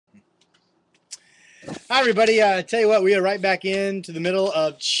everybody. Tell you what, we are right back into the middle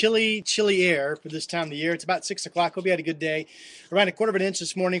of chilly, chilly air for this time of the year. It's about 6 o'clock. Hope you had a good day. Around a quarter of an inch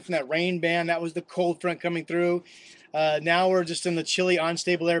this morning from that rain band. That was the cold front coming through. Now we're just in the chilly,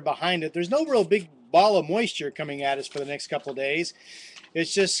 unstable air behind it. There's no real big ball of moisture coming at us for the next couple of days.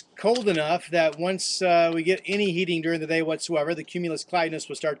 It's just cold enough that once we get any heating during the day whatsoever, the cumulus cloudiness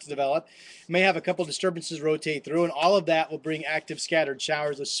will start to develop. May have a couple disturbances rotate through, and all of that will bring active scattered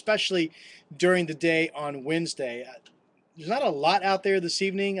showers, especially during the day on Wednesday. There's not a lot out there this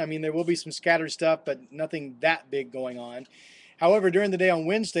evening. I mean, there will be some scattered stuff, but nothing that big going on. However, during the day on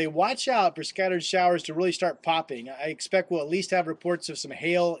Wednesday, watch out for scattered showers to really start popping. I expect we'll at least have reports of some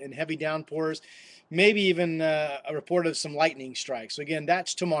hail and heavy downpours, maybe even a report of some lightning strikes. So again,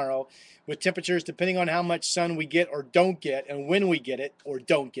 that's tomorrow, with temperatures depending on how much sun we get or don't get and when we get it or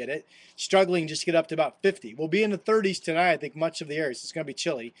don't get it, struggling just to get up to about 50. We'll be in the 30s tonight, I think, much of the area, so it's going to be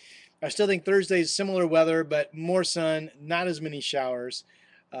chilly. I still think Thursday is similar weather, but more sun, not as many showers.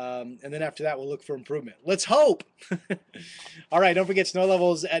 And then after that, we'll look for improvement. Let's hope. All right, don't forget snow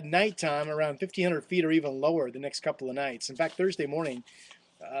levels at nighttime around 1,500 feet or even lower the next couple of nights. In fact, Thursday morning,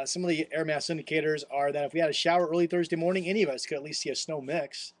 some of the air mass indicators are that if we had a shower early Thursday morning, any of us could at least see a snow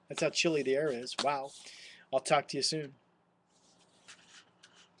mix. That's how chilly the air is. Wow. I'll talk to you soon.